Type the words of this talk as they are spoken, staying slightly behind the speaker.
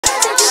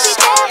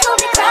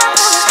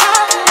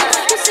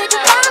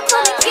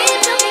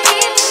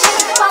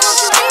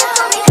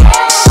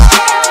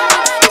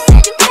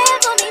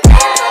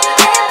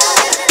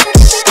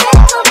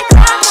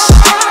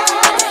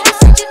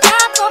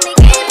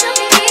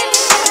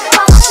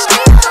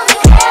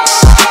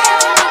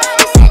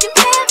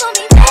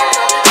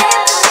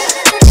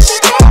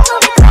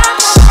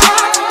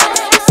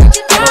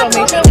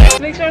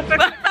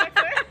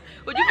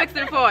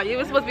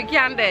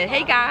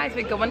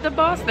we go into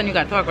Boston, you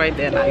gotta talk right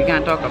there now. You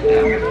can't talk up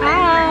there.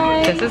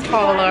 Hi. This is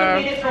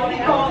Paula.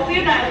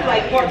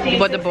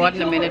 But the board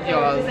in a minute,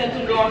 y'all.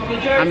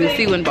 I'm gonna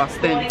see you in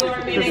Boston.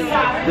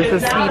 This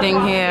is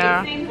speeding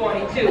here.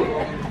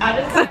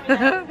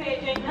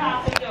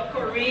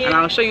 And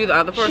I'll show you the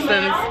other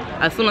persons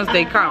as soon as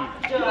they come.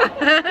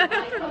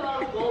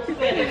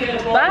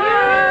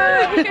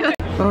 Bye.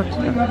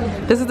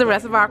 This is the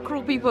rest of our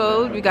crew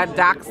people. We got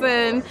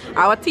Daxon,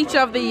 our teacher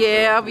of the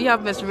year. We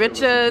have Miss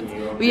Richards.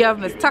 We have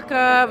Miss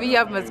Tucker. We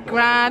have Miss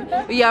Grant.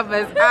 We have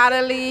Miss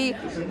Adelie.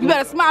 You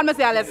better smile, Miss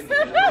Alice.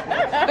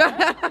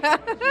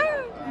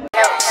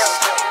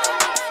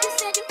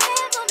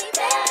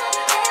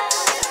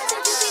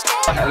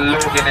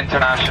 Logan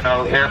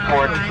International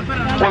Airport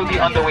will be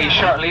underway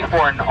shortly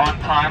for an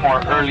on-time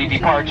or early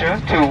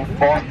departure to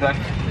Boston.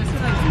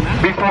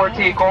 Before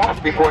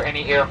takeoff, before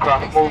any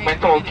aircraft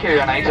movement, all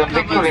carry-on items,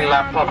 including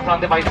laptops and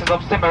devices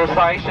of similar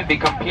size, should be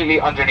completely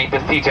underneath the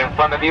seat in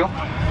front of you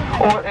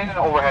or in an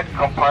overhead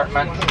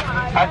compartment.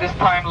 At this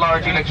time,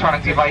 large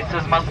electronic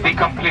devices must be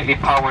completely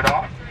powered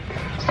off.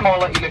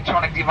 Smaller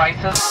electronic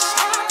devices.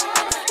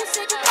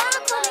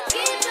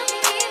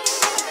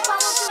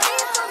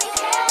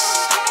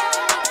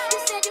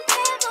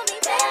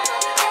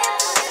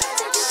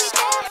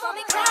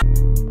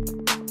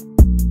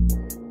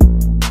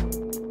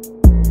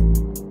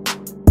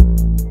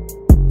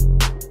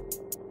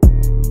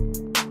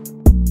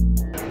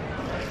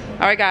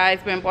 Alright guys,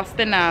 we're in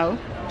Boston now.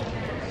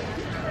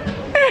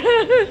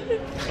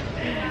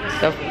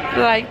 The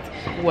flight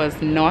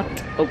was not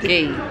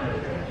okay.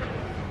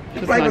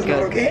 It was not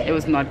good. Okay? It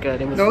was not good.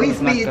 It was, no, he's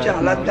speeding,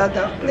 John.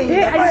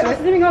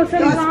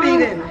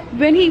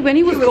 When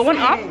he was going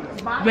up,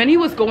 when he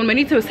was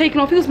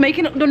taking off, he was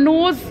making the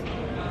nose.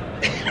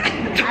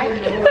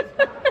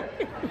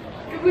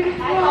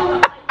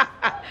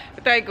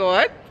 Thank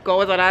God. God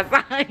was on our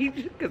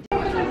side.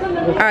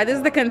 Alright, this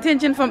is the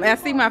contingent from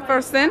SC, my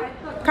first son.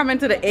 Coming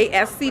to the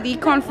ASCD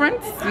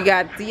conference. We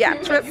got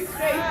Beatrice.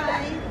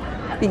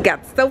 We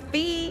got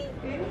Sophie.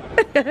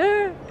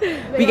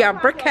 We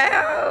got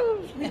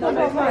Brickhouse.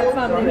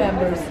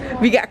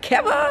 We got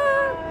Kevin.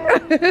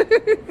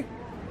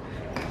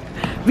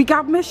 We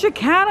got Miss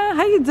Shakana.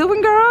 How you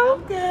doing, girl?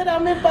 I'm good.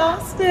 I'm in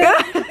Boston.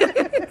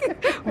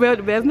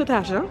 Where's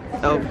Natasha?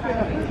 Oh.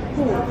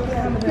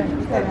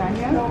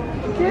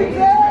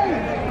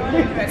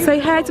 Say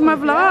hi to my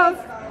vlog.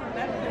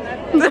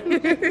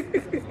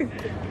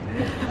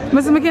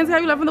 Mrs. McKenzie, how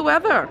you loving the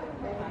weather?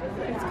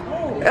 It's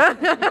cold.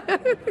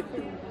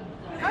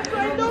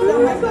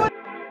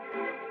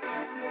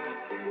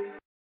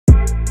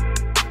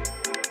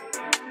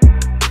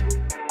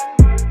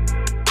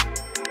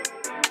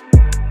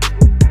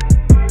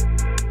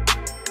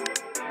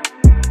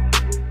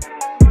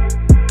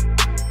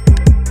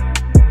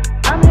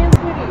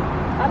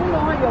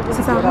 This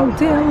is our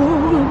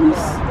hotels.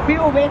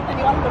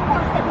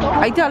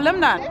 I tell them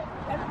that.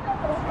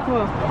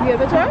 You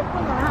ever try?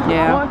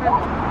 Yeah.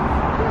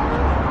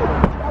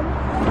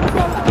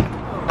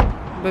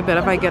 But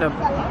better if I get a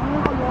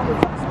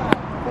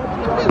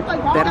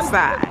better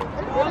side.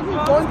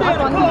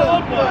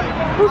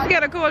 Who's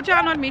scared of cold?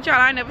 Child, not me,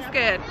 child. I ain't never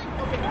scared.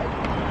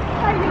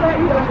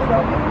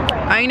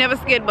 I ain't never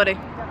scared, buddy.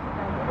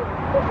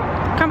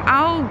 Come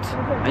out.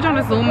 I'm trying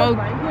to zoom out.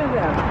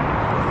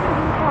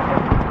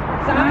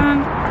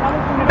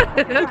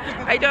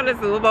 I trying to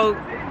zoom out.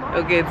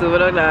 Okay, zoom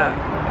it out now.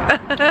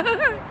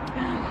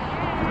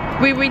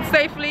 We reached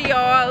safely,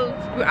 y'all.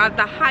 We're at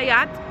the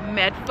Hyatt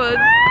Medford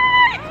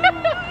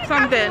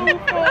something.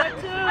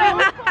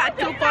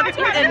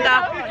 242 in the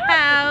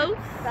house.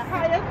 The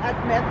Hyatt at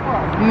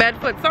Medford.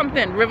 Medford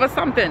something, river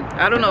something.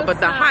 I don't know, but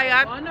the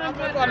Hyatt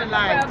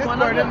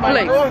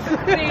place.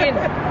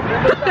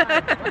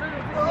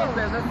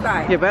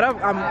 You better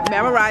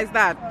memorize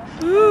that.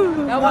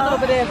 That one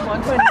over there is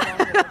 120.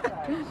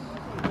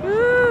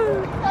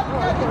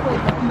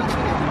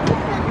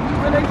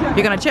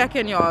 You're gonna check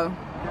in, y'all.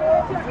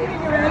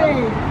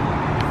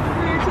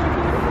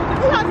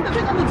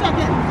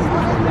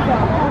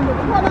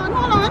 Hold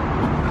on.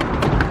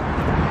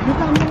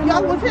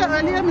 Y'all was here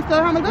earlier,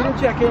 Mr. Hamilton? You didn't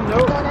check in, no.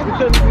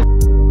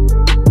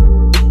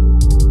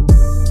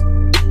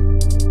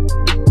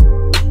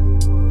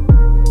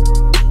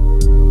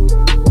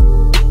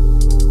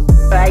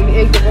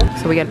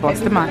 So we at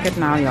Boston Market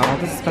now, y'all.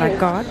 This is what I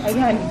got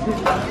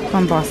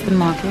from Boston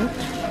Market.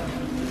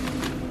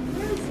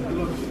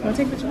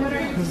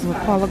 This is what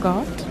Paula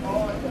got.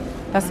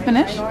 That's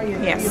spinach?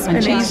 Yes,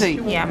 and spinach.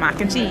 cheesy. Yeah,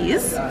 mac and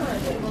cheese.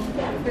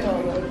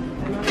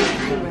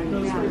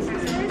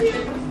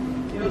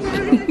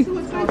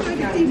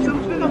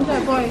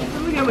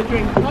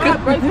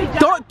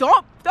 Don't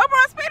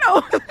brush me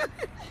though.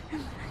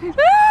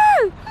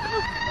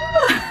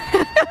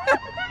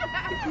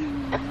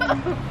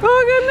 Oh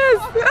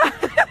goodness.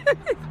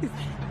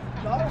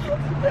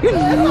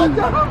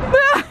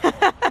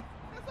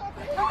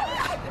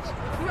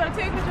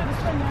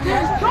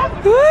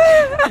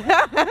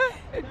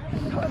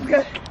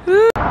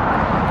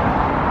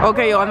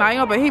 Okay, y'all, now you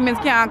know Bohemians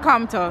can't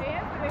come to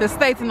the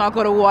States and not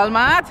go to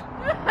Walmart.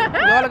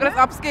 Yo, look at this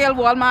upscale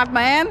Walmart,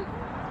 man.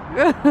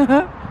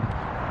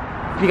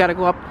 You gotta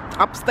go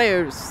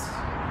upstairs.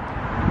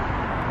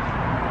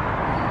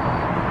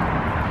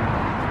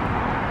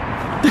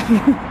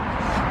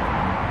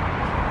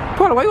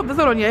 Paula, why you have this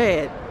on your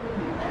head?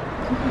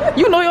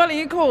 You know you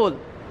only eat cold.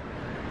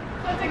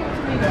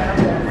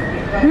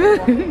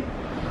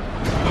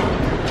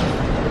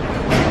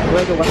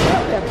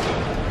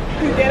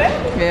 You get it?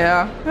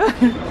 Yeah.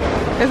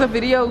 It's a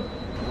video.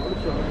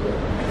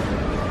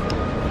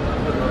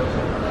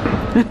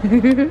 It's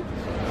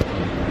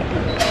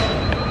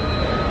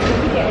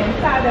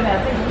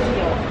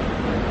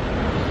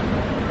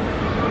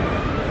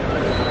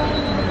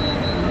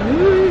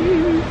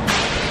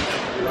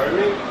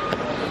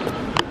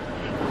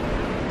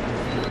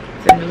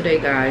a new day,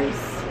 guys.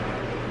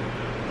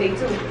 Day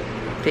 2.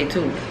 Day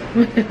 2.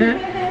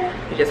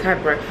 We just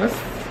had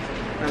breakfast.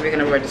 Now we're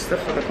gonna register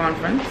for the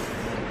conference.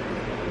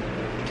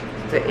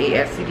 The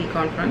ASCD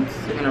conference.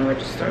 We're gonna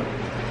register.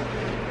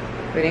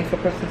 Waiting for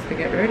persons to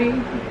get ready.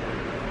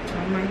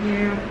 On my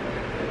hair.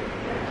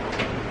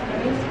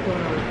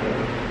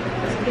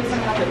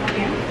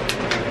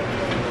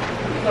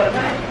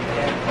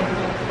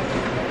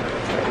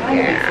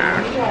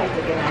 Yeah.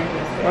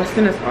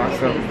 Boston is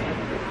awesome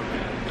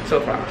so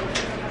far.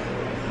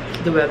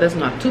 The weather's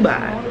not too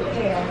bad.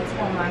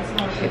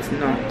 It's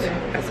not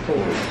as cold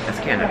as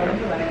Canada.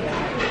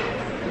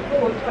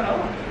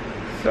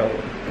 So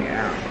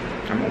yeah,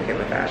 I'm okay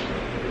with that.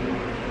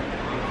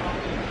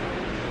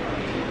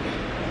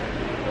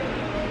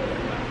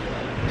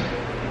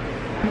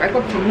 I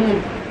got from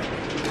home,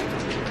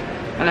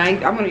 and I'm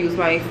gonna use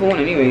my phone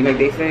anyway, like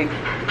they say.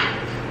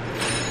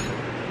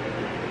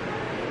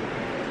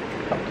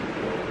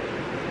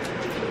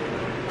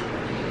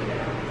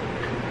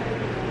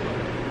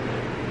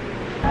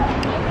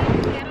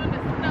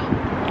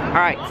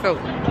 Alright, so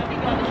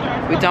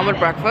we're done with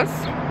breakfast.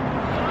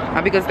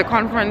 And because the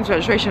conference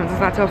registration is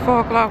at 4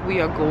 o'clock,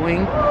 we are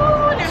going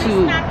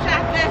to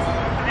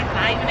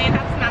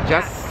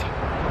just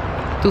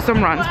do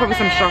some runs, probably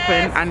some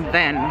shopping, and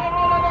then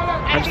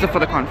register for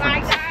the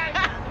conference.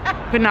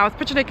 But now it's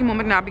picture taking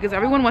moment now because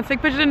everyone wants to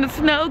take pictures in the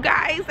snow,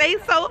 guys. They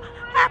so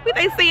happy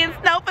they seeing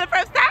snow for the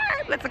first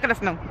time. Let's look at the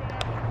snow.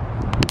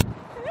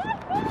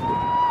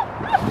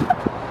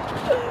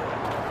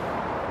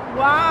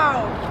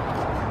 Wow.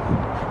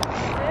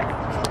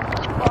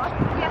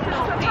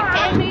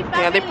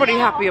 Yeah, they're pretty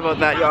happy about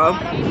that, y'all.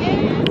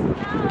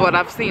 But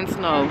I've seen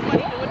snow.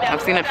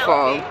 I've seen it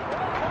fall.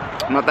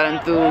 I'm not that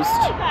enthused.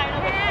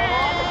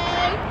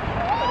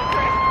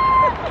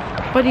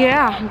 But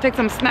yeah, I'm gonna take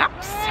some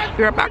snaps.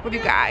 Be right back with you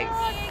guys.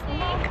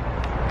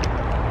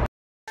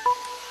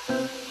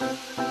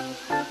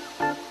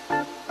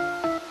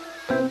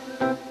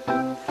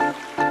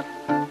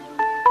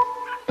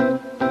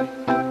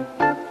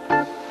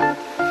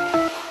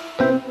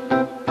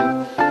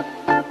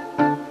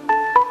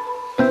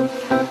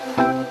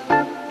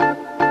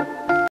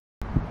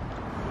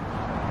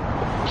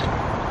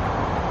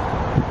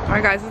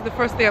 Alright guys, this is the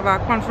first day of our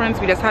conference.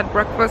 We just had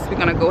breakfast. We're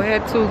gonna go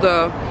ahead to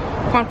the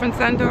conference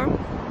center.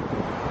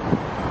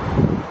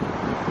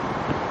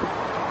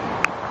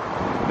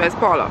 There's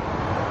Paula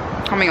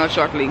coming out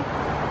shortly.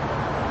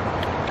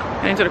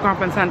 Heading to the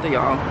conference center,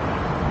 y'all.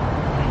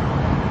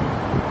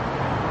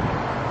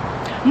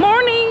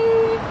 Morning!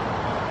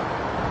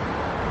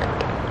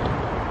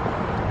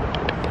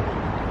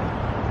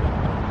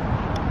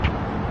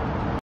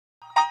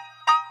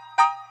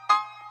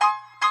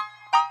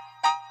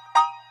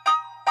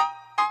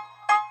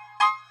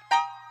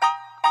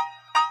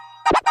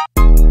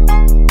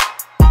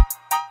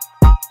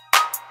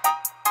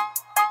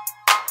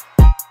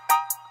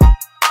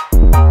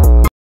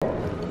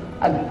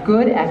 A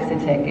good exit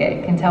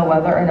ticket can tell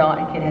whether or not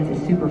a kid has a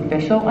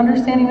superficial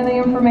understanding of the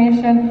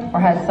information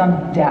or has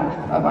some depth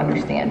of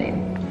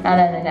understanding. And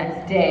then the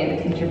next day,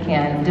 the teacher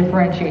can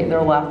differentiate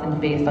their lessons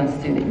based on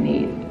student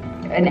need.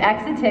 An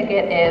exit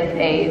ticket is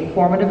a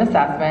formative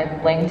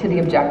assessment linked to the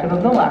objective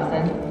of the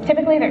lesson.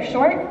 Typically they're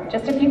short,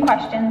 just a few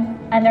questions,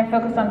 and they're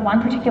focused on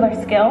one particular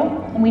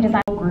skill, and we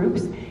design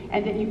groups,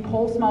 and that you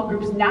pull small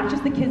groups, not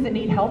just the kids that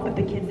need help, but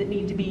the kids that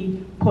need to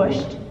be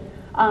pushed.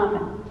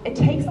 It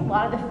takes a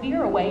lot of the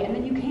fear away, and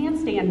then you can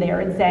stand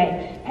there and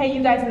say, hey,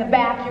 you guys in the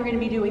back, you're going to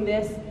be doing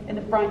this, in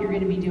the front, you're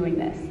going to be doing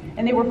this.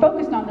 And they were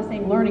focused on the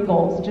same learning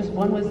goals, just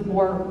one was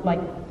more like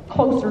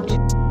closer to.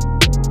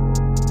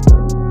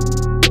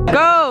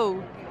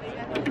 Go!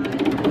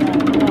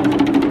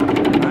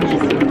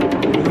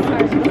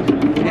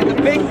 And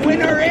the big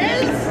winner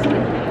is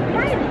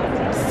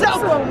cell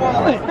phone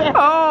wallet.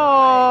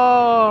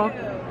 Oh!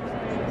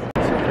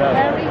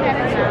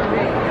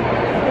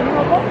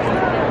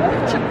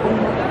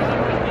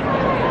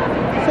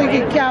 So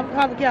you can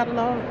have a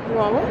catalog. You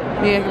want one?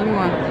 Yeah, give me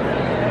one.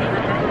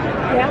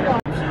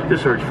 To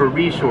search for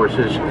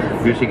resources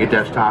using a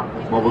desktop,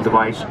 mobile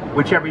device,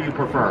 whichever you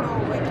prefer.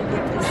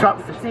 Start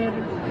with the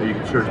standard, or you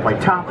can search by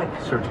topic,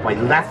 search by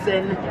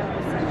lesson.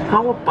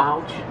 How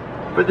about,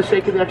 for the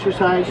sake of the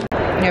exercise?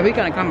 Yeah, we're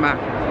gonna come back.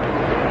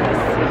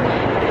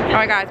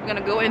 Alright guys, we're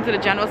gonna go into the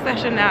general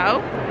session now.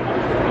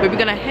 We're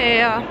gonna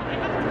hear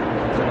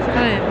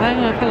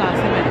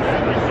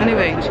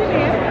anyway,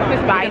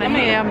 we're gonna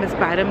hear Miss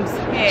Bidem's.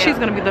 She's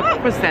gonna be the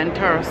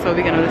presenter, so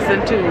we're gonna listen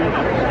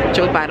to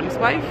Joe Bidem's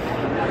wife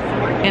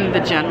in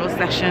the general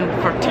session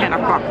for 10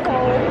 o'clock.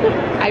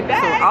 I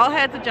bet. So I'll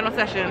head to general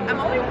session. I'm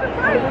only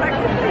surprised.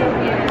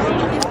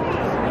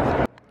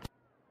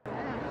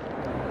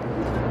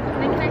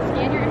 Then can I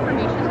scan your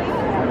information?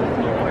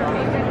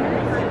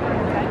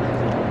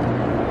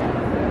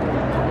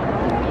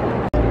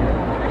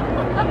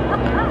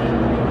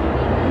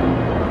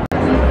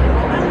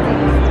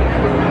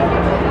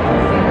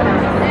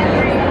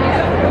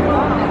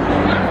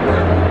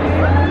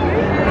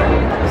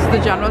 The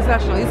general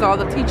session. These are all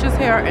the teachers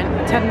here in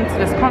attendance to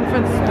this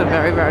conference. It's a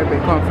very, very big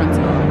conference.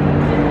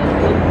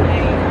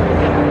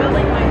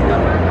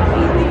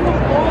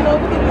 All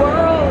over the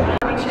world.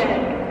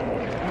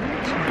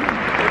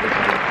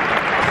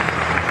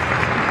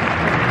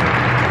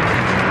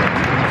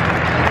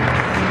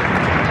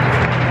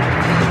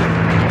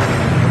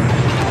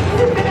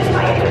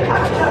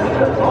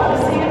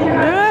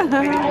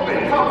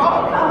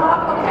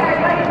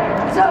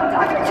 So,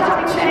 Dr.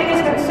 Tommy Chang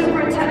has been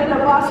superintendent of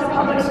Boston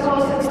Public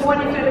Schools since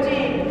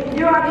 2015.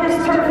 You're on his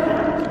turf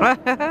now.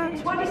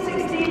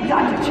 2016,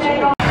 Dr.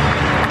 Chang.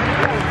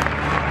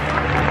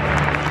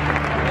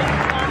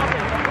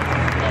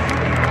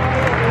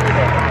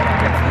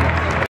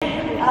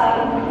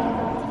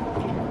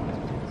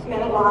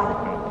 Met a lot,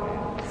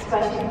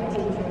 especially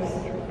teachers,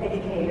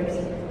 educators.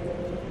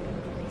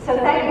 So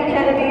thank you,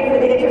 Kennedy, for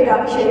the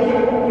introduction.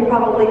 You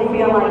probably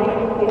feel like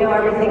you know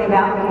everything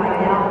about me by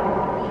now.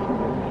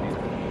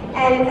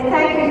 And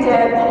thank you,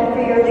 Deb,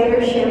 for your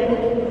leadership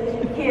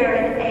here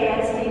at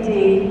ASCD.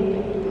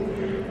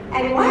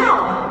 And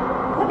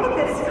wow, look at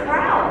this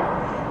crowd.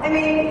 I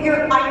mean,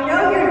 I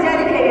know you're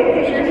dedicated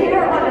because you're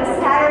here on a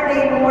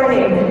Saturday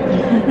morning.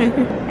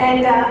 and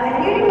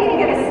you didn't even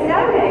get a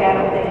snow day, I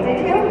don't think, did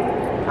you?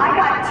 I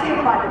got 2,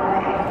 by the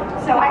way.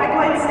 So I had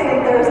Wednesday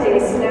and Thursday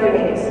as snow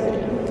days.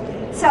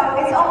 So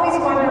it's always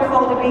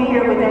wonderful to be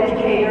here with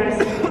educators,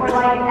 or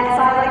like, as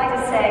I like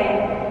to say,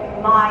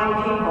 my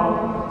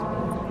people.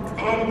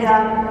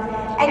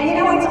 And you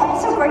know, it's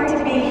also great to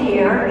be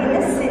here in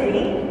the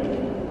city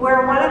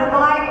where one of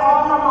my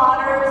alma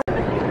maters.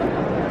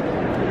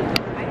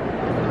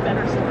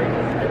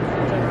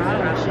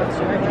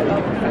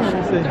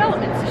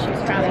 Developments.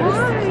 She's traveling.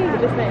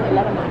 A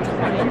lot of my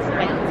clients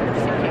and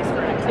just in case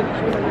for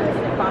activities.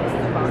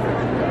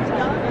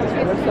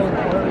 We're so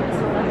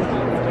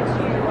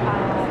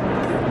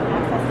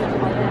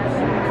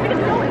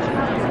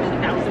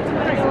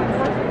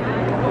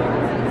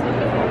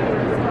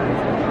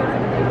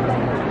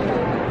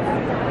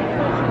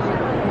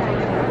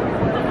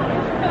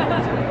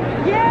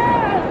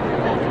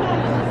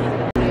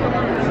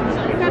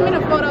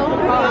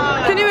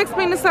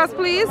Explain this to us,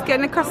 please.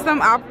 Getting a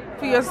custom app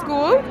for your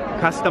school.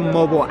 Custom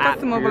mobile app.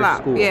 Custom mobile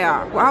app. School.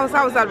 Yeah. Well, how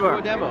does that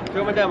work?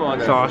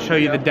 So I'll show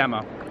you the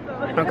demo.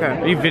 Okay.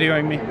 Are you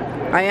videoing me?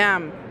 I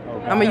am.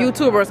 Okay. I'm a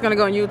YouTuber. It's gonna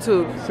go on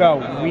YouTube.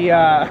 So we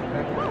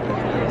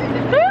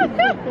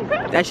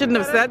I shouldn't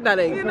have said that.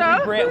 You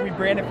know. We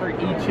brand it for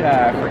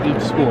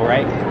each school,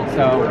 right?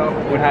 So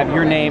it would have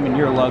your name and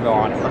your logo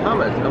on it. The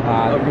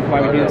reason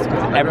why we do this is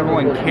because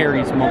everyone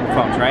carries mobile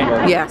phones,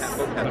 right? Yes.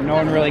 So no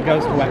one really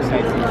goes to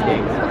websites these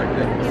days.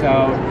 So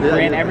we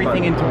ran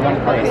everything into one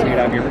place. So you'd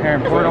have your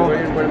parent portal,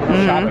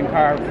 shopping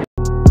cart.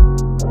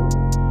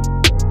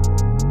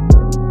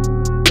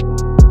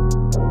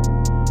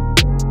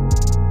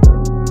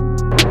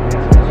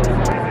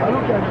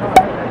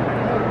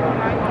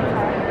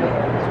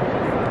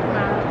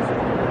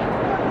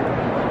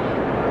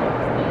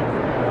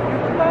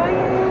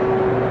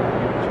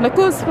 Look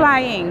who's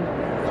flying.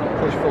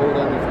 Push forward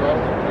on your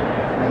throttle.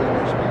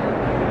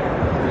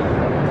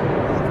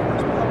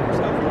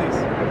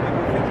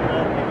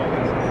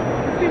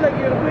 Feel like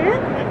you're clear?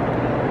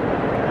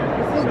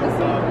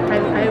 I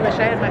wish I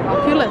had my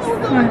Oculus.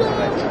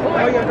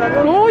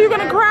 Oh, you're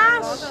gonna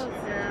crash.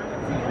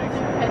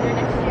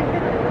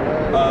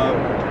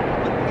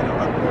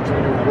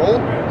 Roll.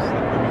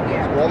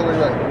 All the way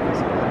right.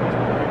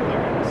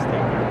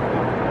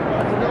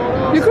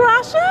 You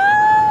crashing?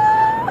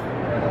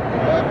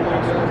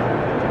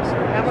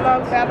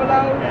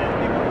 Babylon.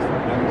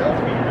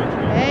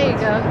 There you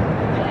go.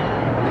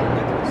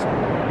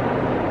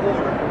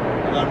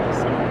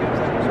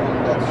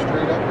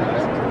 Straight up right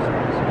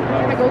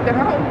now. I go get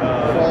home.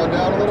 Falling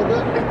down a little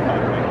bit.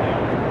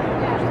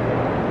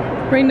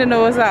 Bring the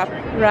nose up.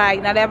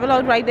 Right. Now level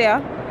out right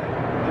there.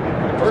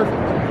 Perfect.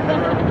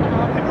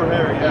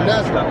 And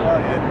natural.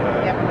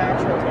 Yep,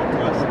 natural.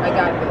 I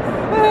got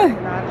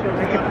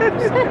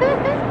this.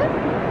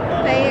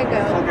 There you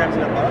go.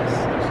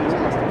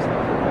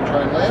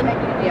 Try and land?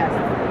 Yes.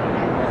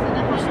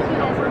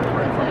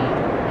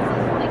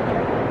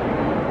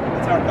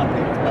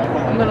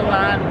 I'm gonna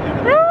land.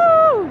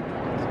 Woo!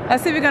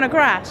 Let's see if we're gonna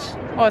crash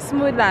or a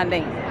smooth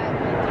landing. So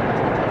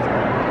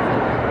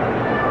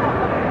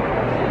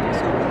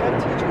we have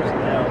teachers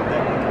now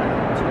that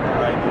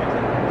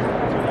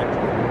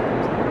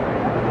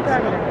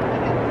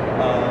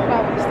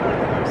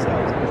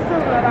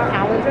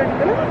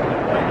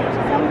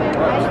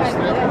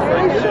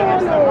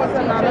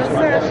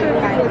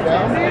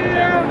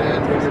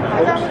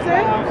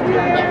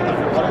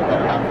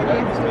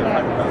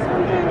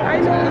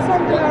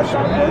This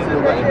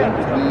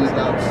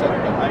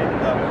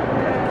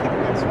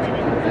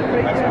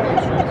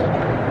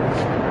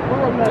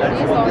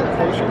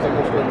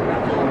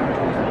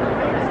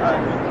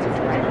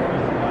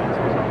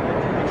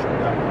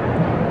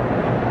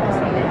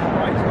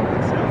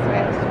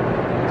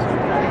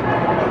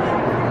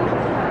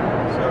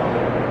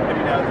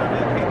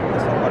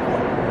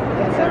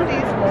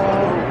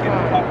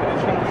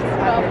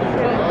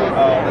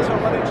one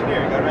about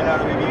engineering. I ran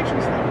out of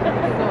aviation stuff.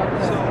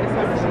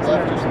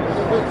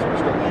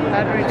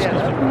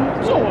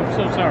 So I'm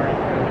so sorry.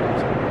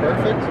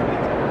 Perfect.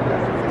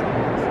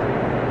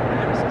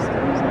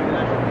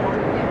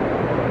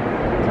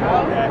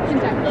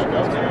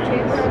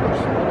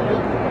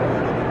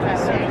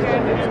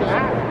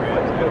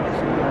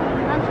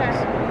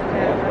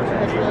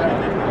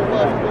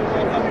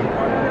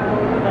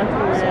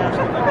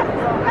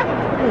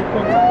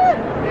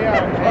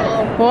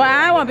 Boy,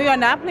 I want to be on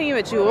that plane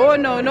with you. Oh,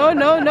 no, no,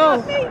 no,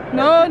 no.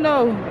 No,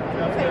 no. Oh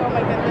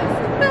my goodness.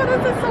 No,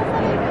 this is so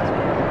funny.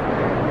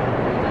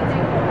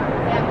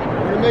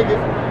 You make it.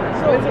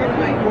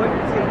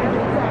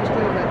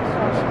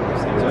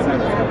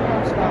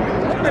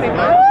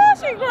 Oh,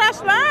 she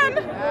crashed land.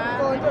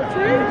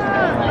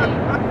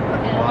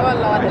 Oh,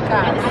 Lord, the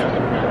cars.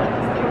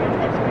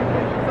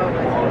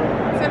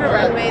 It's in the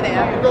runway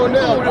there. Go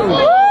now.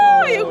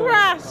 Oh, you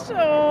crashed.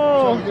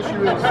 So Oh. the issue is,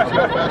 see how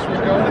fast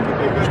we're going?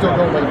 We're still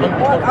going like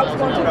 112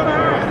 miles an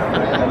hour.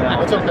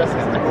 That's okay.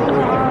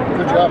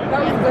 Good job.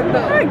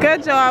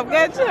 Good job,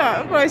 good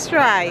job. First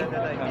try.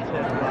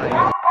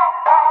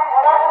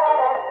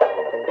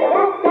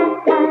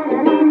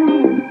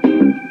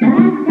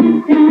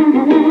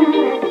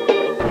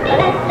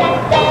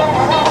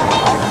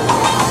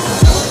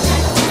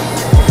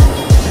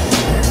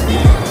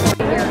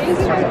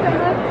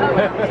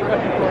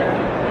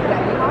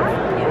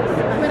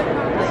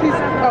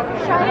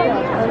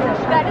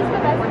 That is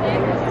the best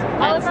thing.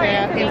 All of our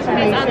information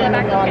is on the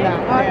back of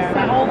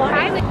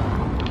it.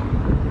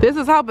 This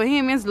is how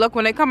Bahamians look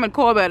when they come in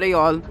cold weather,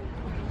 y'all.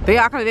 They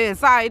actually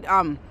inside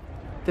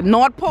the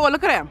North Pole.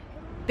 Look at them.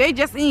 They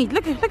just ain't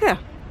look at them.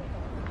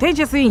 They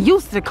just ain't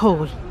used to the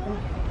cold.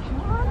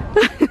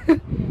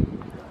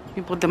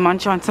 We put the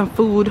munch on some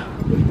food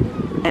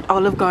at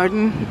Olive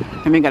Garden,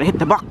 and we gotta hit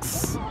the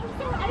box.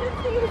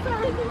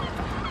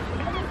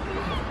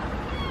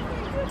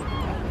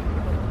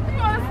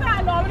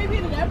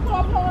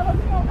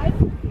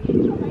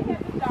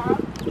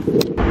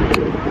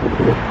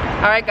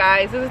 Alright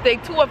guys, this is day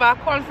 2 of our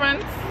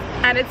conference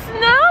and it's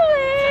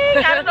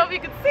snowing. I don't know if you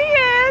can see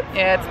it.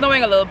 Yeah, it's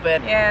snowing a little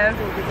bit. Yes.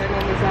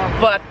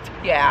 But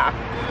yeah.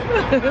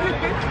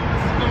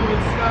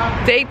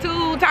 Day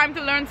 2, time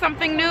to learn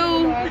something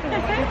new. He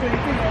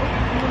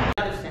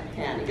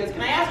goes,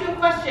 can I ask you a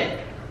question?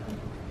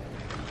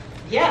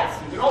 Yes,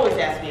 you can always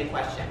ask me a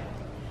question.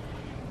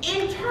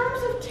 In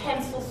terms of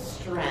tensile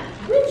strength,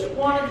 which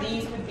one of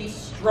these would be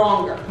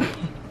stronger?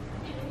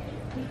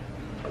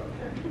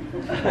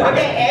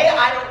 Okay, A, I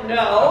don't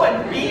know,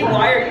 and B,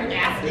 why are you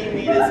asking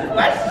me this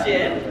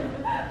question?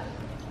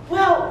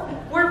 Well,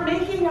 we're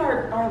making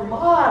our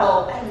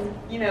model, and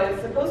you know,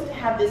 it's supposed to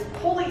have this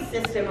pulley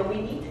system, and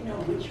we need to know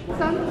which one.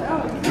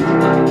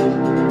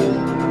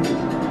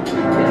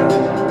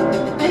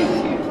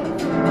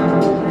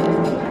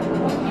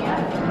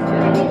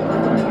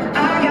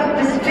 I got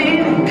this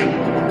feeling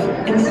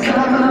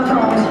inside my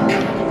bones.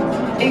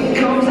 It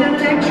goes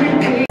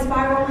electric.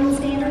 Spiraling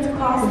standards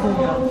across the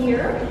whole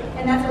year,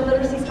 and that's what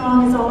Literacy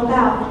Strong is all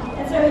about.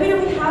 And so who do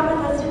we have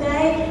with us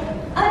today?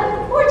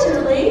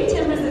 Unfortunately,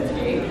 Tim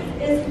Brzezinski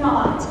is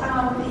not.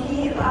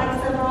 He, like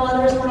several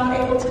others, were not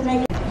able to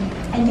make it.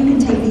 And you can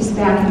take these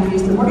back and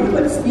use them. We're going to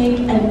put Sneak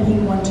and Peek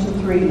 1, 2,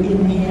 3 in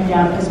the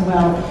handout as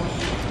well.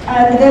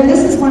 Then this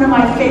is one of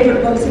my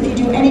favorite books. If you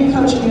do any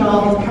coaching at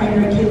all with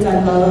primary kids,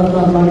 I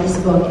love this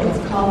book. It's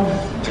called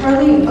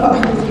Charlie. Oh, I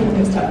was getting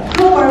mixed up.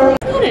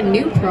 It's not a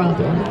new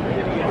problem,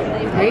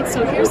 right?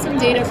 So here's some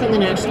data from the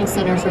National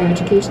Center for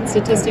Education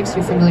Statistics.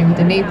 You're familiar with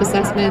the NAEP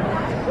assessment.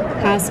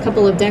 Past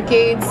couple of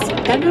decades,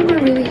 that number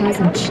really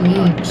hasn't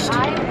changed.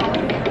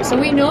 So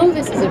we know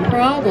this is a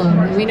problem,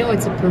 and we know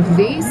it's a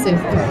pervasive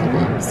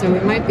problem. So we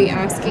might be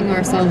asking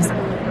ourselves,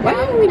 why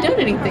haven't we done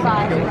anything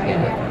about it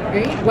yet,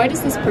 right? Why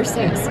does this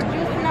persist?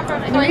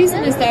 And the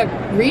reason is that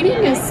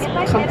reading is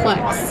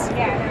complex.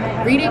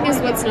 Reading is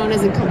what's known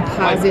as a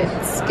composite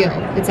skill.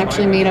 It's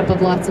actually made up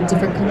of lots of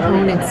different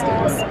component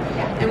skills.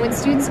 And when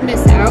students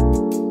miss out...